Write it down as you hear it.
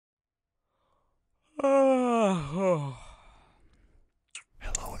Hello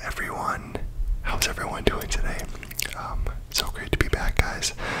everyone, how's everyone doing today? So great to be back,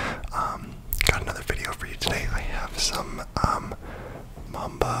 guys. Got another video for you today. I have some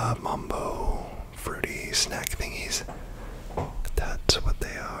Mambo fruity snack thingies. That's what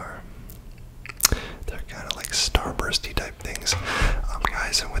they are. They're kind of like starbursty type things.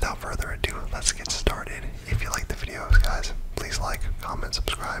 Guys, and without further ado, let's get started. If you like the videos, guys, please like, comment,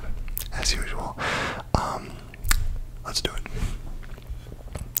 subscribe, as usual. Let's do it.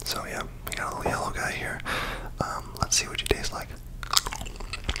 So yeah, we got a little yellow guy here. Let's see what you taste like.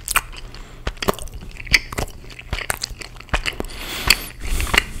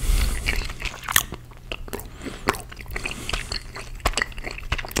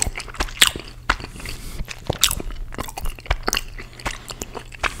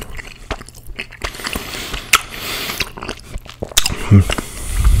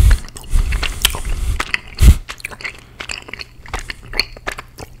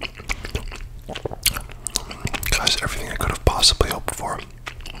 Guys, everything I could have possibly hoped for.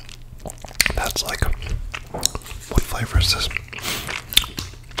 That's like, what flavor is this?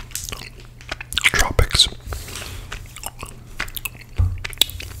 Tropics.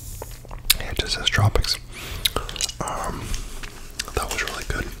 Yeah, it just says tropics. That was really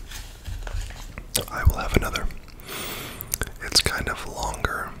good. I will have another. It's kind of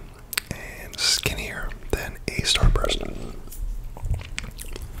longer and skinnier than a Starburst.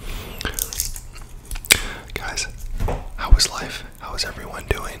 Guys, how is life? How is everyone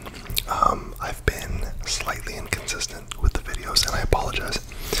doing? I've been slightly inconsistent with the videos, and I apologize.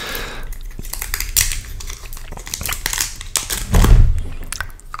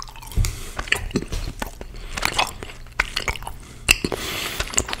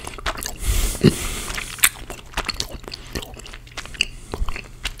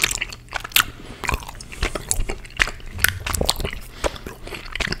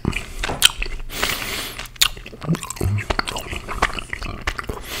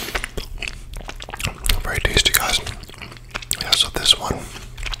 Very tasty, guys. Yeah, so this one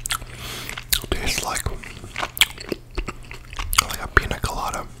tastes like a pina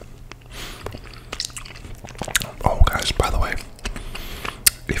colada. Oh, guys, by the way,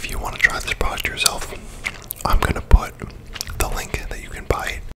 if you want to try this product yourself, I'm going to put the link that you can buy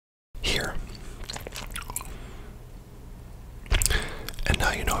it here. And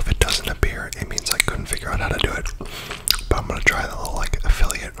now you know if it doesn't appear, it means I couldn't figure out how to do it. But I'm going to try the little like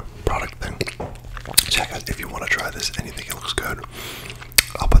affiliate product thing. So yeah, guys, if you want to try this and you think it looks good,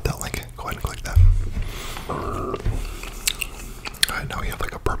 I'll put that link. Go ahead and click that. Alright, now we have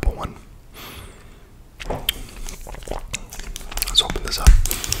like a purple one. Let's open this up.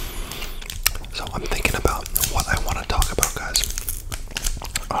 So I'm thinking about what I want to talk about, guys.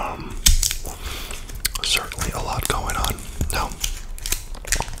 Certainly a lot going on. Now,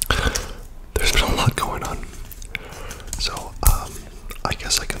 there's been a lot going on. So, I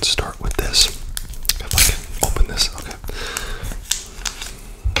guess I can start with this. If I can open this, okay.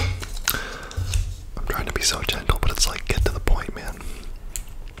 I'm trying to be so gentle, but it's like, get to the point, man.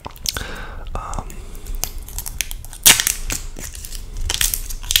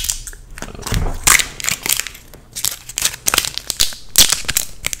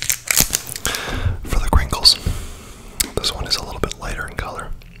 For the crinkles, this one is a little bit lighter in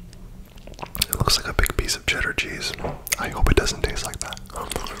color. It looks like a big piece of cheddar cheese. I hope it doesn't taste like that.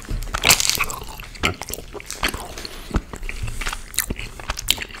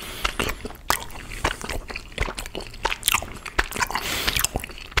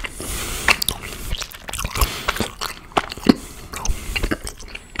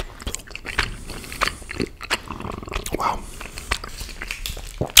 Wow.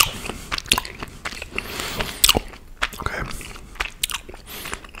 Okay.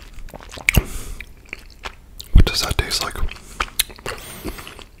 What does that taste like?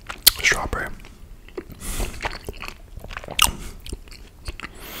 Strawberry.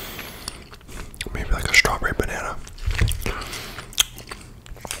 Maybe like a strawberry banana.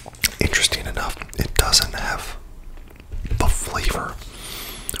 Interesting enough, it doesn't have the flavor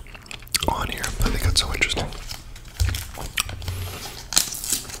on here. I think that's so interesting.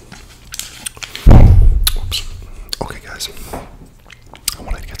 Oops. Okay, guys. I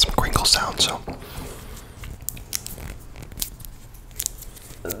wanted to get some crinkle sound, so.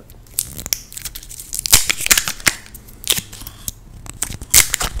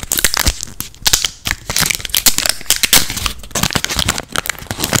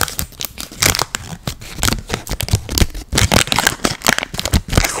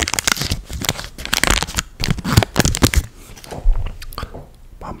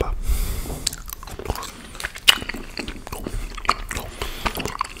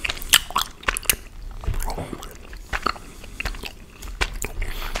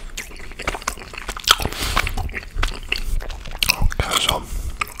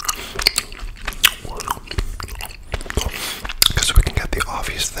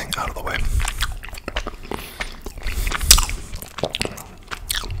 thing out of the way.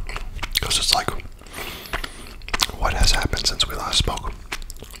 Because it's like, what has happened since we last spoke?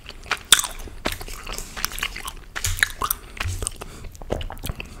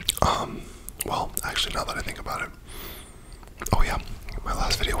 Well, actually, now that I think about it, oh yeah, my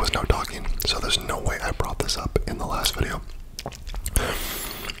last video was no talking, so there's no way I brought this up in the last video.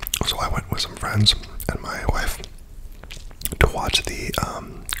 So I went with some friends and my wife to watch the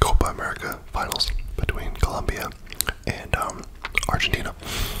Copa America finals between Colombia and Argentina.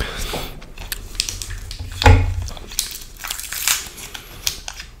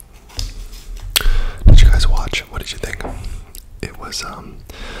 Did you guys watch? What did you think? It was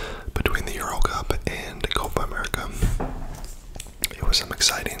between the Euro Cup and Copa America. It was some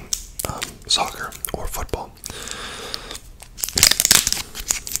exciting soccer or football.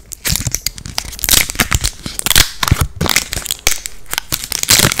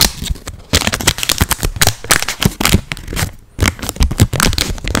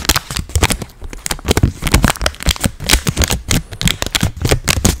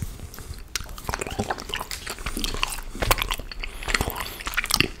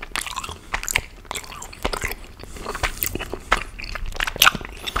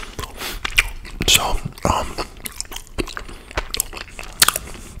 So,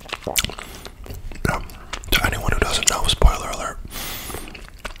 to anyone who doesn't know, spoiler alert,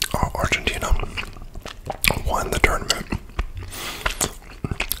 Argentina won the tournament,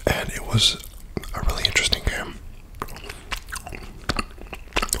 and it was a really interesting game.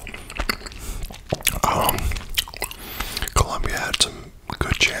 Colombia had some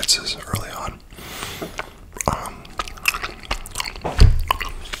good chances early on.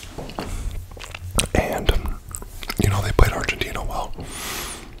 And, you know, they played Argentina well.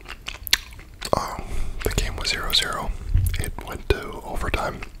 The game was 0-0. It went to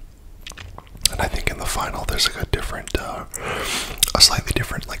overtime. And I think in the final there's like a slightly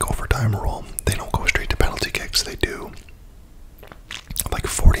different like overtime rule. They don't go straight to penalty kicks. They do like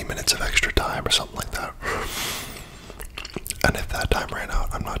 40 minutes of extra time or something like that. And if that time ran out,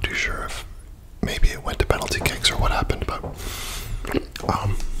 I'm not too sure if maybe it went to penalty kicks or what happened, but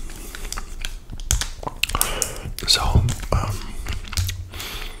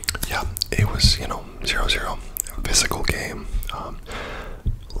yeah, it was, you know, 0-0, physical game.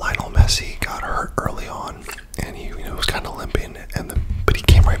 Lionel Messi got hurt early on, and he, you know, was kind of limping, but he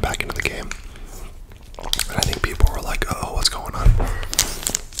came right back into the game. And I think people were like, "Oh, what's going on?"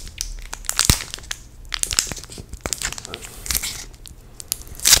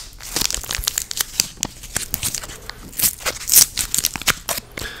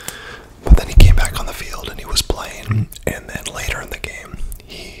 But then he came back on the field and he was playing, and then later in the game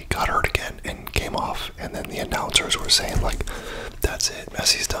he got hurt again and came off, and then the announcers were saying like, "That's it,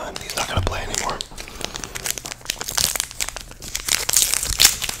 Messi's done, he's not gonna play anymore."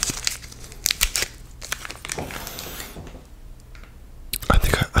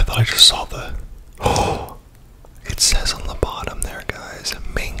 I thought I just saw oh, it says on the bottom there, guys,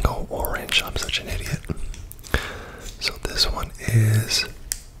 mango orange. I'm such an idiot. So this one is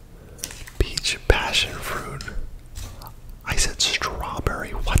peach passion fruit. I said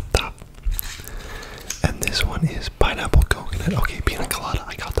strawberry, what the? And this one is pineapple coconut. Okay, pina colada,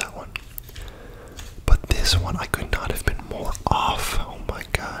 I got that one. But this one, I could not have been more off. Oh my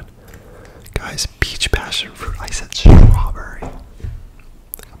god. Guys, peach passion fruit, I said strawberry.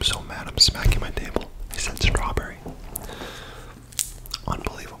 I'm so mad, I'm smacking my table. I said strawberry.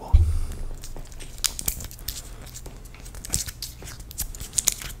 Unbelievable.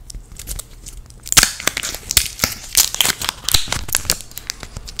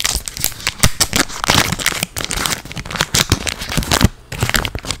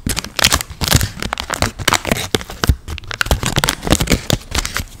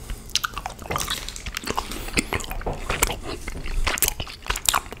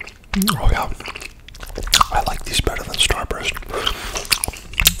 Oh yeah, I like these better than Starburst.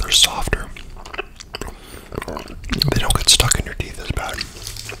 They're softer. They don't get stuck in your teeth as bad.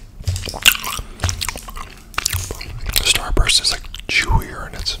 Starburst is like chewier,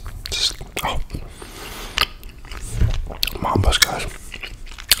 and it's just, oh. Mambas, guys.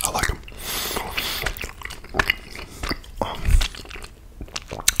 I like them.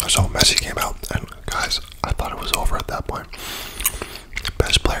 So Messi came out, and guys, I thought it was over at that point.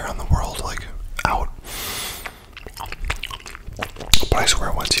 Best player in the world, like, out. But I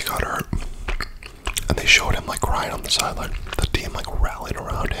swear, once he got hurt, and they showed him like crying on the sideline, the team like rallied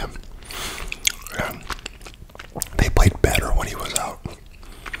around him, and they played better when he was out.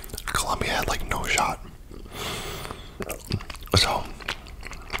 Colombia had like no shot. So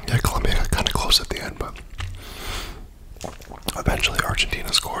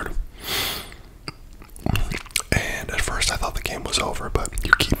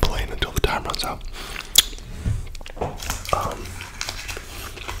you keep playing until the time runs out.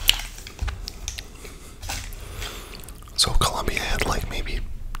 So Colombia had like maybe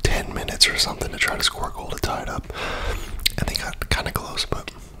 10 minutes or something to try to score a goal to tie it up, and they got kind of close,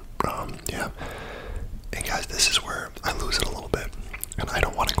 but yeah. And guys, this is where I lose it a little bit, and I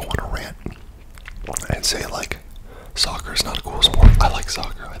don't want to go on a rant and say like soccer is not a cool sport. I like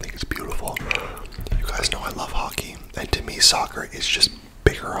soccer. I think it's beautiful. You guys know I love hockey, and to me soccer is just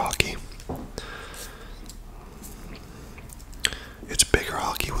bigger hockey. It's bigger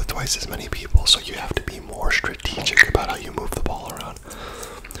hockey with twice as many people, so you have to be more strategic about how you move the ball around.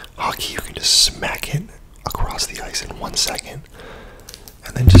 Hockey, you can just smack it across the ice in 1 second,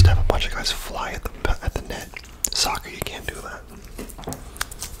 and then just have a bunch of guys fly at the net. Soccer, you can't do that.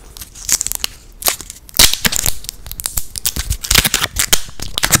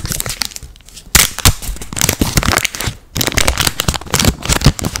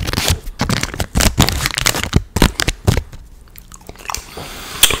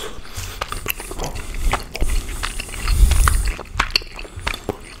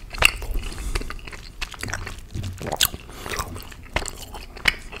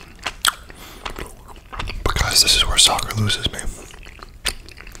 This is where soccer loses me.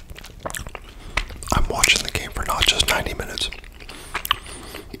 I'm watching the game for not just 90 minutes,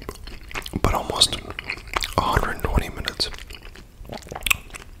 but almost 120 minutes.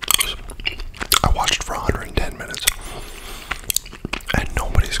 I watched for 110 minutes, and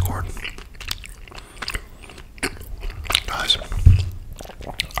nobody scored. Guys,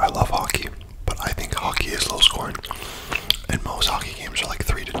 I love hockey, but I think hockey is low scoring, and most hockey games are like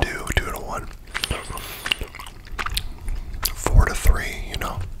 3-2, 2-1. 4-3, you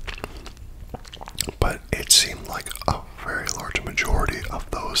know, but it seemed like a very large majority of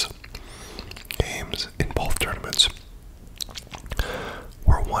those games in both tournaments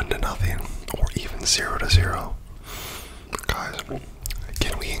were 1-0 or even 0-0. Guys,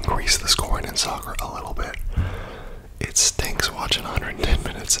 can we increase the scoring in soccer a little bit? It stinks watching 110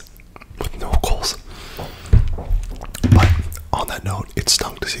 minutes with no goals. But on that note, it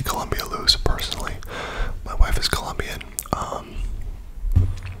stunk to see Colombia lose. Personally, my wife is Colombian.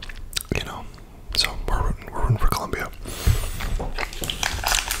 You know, so we're rooting for Colombia.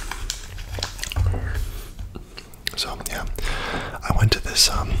 So yeah, I went to this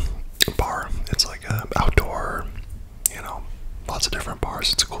bar. It's like a outdoor, you know, lots of different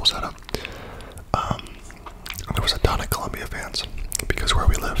bars. It's a cool setup. There was a ton of Colombia fans because where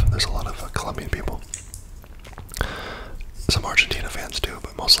we live, there's a lot of Colombian people. Some Argentina fans too,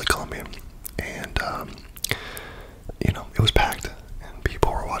 but mostly Colombian. And you know, it was packed, and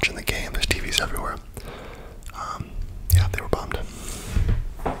people were watching the game. There's TVs everywhere. Yeah, they were bummed.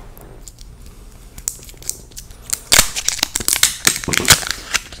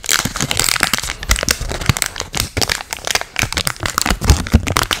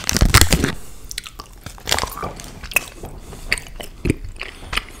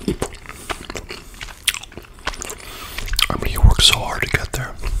 I mean, you work so hard to get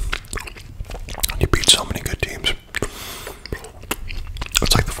there. You beat so many good teams.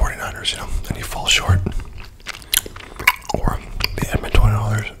 It's like the 49ers, you know, and you fall short. Or the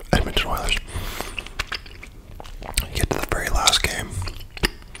Edmonton Oilers. You get to the very last game.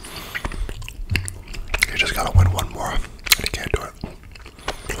 You just gotta win one more, and you can't do it.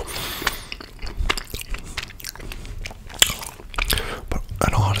 But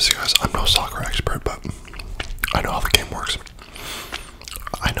in all honesty, guys, I'm no soccer expert, but I know how the game works.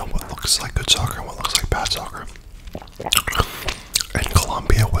 I know what looks like good soccer and what looks like bad soccer. And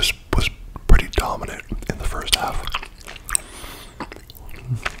Colombia was pretty dominant in the first half.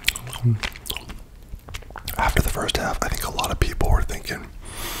 After the first half, I think a lot of people were thinking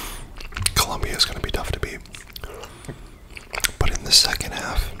Colombia is going to be tough to beat. But in the second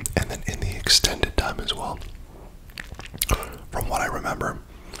half, and then in the extended time as well, from what I remember,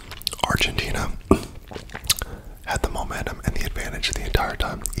 Argentina had the momentum and the advantage the entire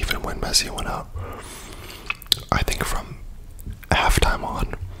time, even when Messi went out. I think from halftime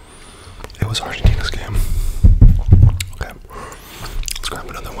on, it was Argentina's game. Okay, let's grab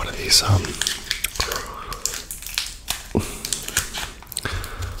another one of these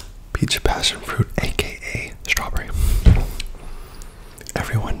peach passion fruit, aka strawberry.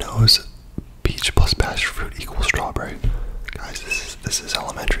 Everyone knows peach plus passion fruit equals strawberry. Guys, this is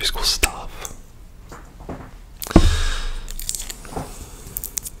elementary school stuff.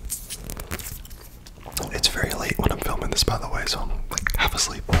 It's very late when I'm filming this, by the way, so I'm like half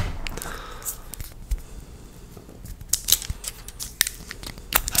asleep.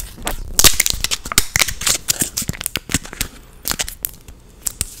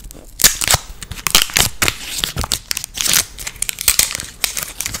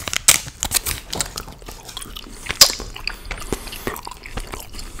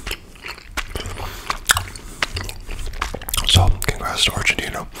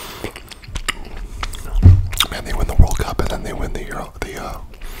 know. Man, they win the World Cup and then they win the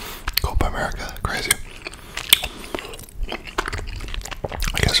Copa America. Crazy.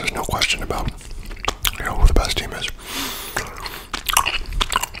 I guess there's no question about, you know, who the best team is.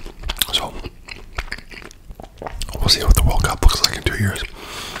 So we'll see what the World Cup looks like in 2 years.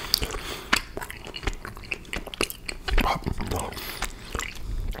 But,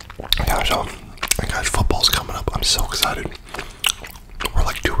 yeah, so guys, football's coming up. I'm so excited. We're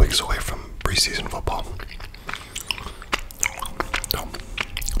like 2 weeks away from preseason football. So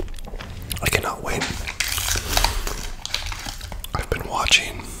I cannot wait. I've been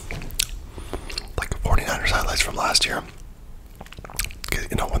watching like 49ers highlights from last year.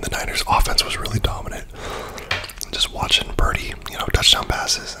 You know, when the Niners offense was really dominant. Just watching Birdie, you know, touchdown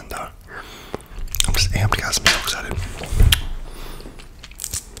passes, and I'm just amped, guys. I'm so excited.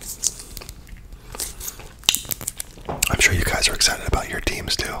 I'm sure you guys are excited about your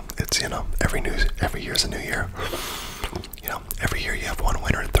teams too. It's, you know, every year's a new year. You know, every year you have 1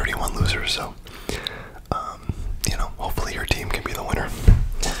 winner and 31 losers. So, you know, hopefully your team can be the winner.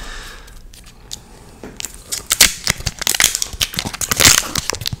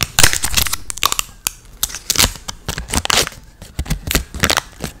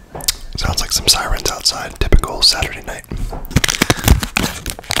 Sounds like some sirens outside. Typical Saturday night.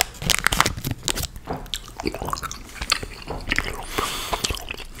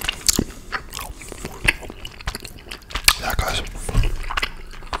 Yeah, guys.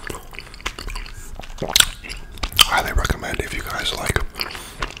 Highly recommend if you guys like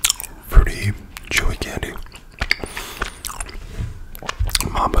fruity, chewy candy.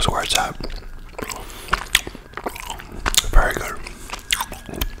 Mamba's where it's at. Very good.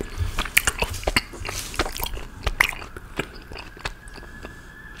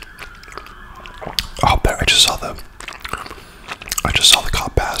 Oh, there! I just saw the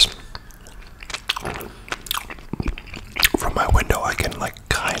cop pass. From my window, I can like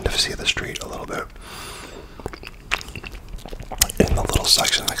kind of see the street a little bit. In the little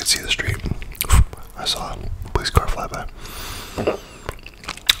section, I could see the street. I saw a police car fly by.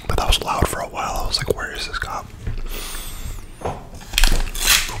 But that was loud for a while. I was like, where is this cop?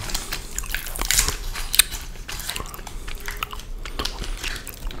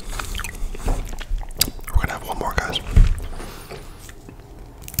 We're gonna have one more, guys.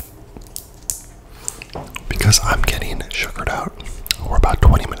 Because I'm getting sugared out. We're about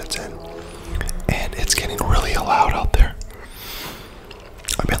 20 minutes in. And it's getting really loud out there.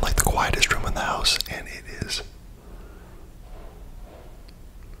 I'm in like the quietest room in the house, and it is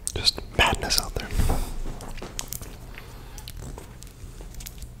just madness out there.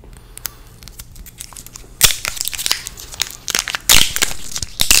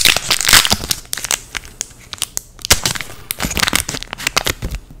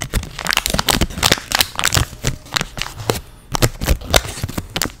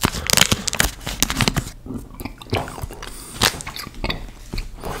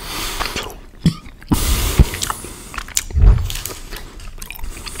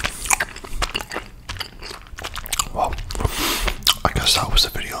 Well, I guess that was the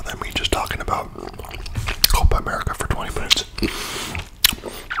video. Then me just talking about Copa America for 20 minutes.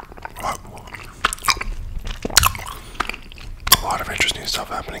 A lot of interesting stuff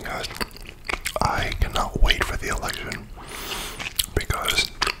happening, guys. I cannot wait for the election because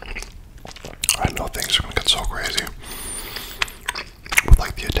I know things are gonna get so crazy with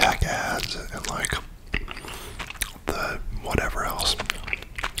like the attack ads and like the whatever else.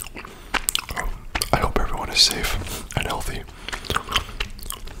 I hope everyone is safe and healthy,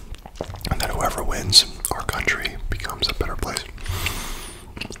 and that whoever wins, our country becomes a better place.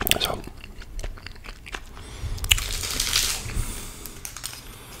 So,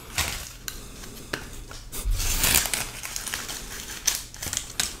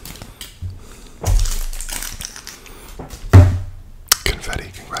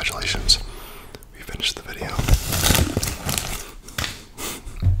 confetti, congratulations. We finished the video.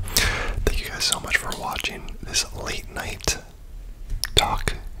 Thank you guys so much for watching this late night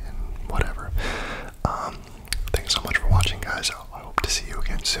talk and whatever. Thanks so much for watching, guys. I hope to see you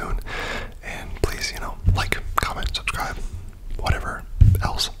again soon. And please, you know, like, comment, subscribe, whatever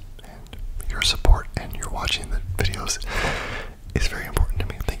else. And your support and your watching the videos is very important to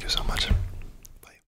me. Thank you so much.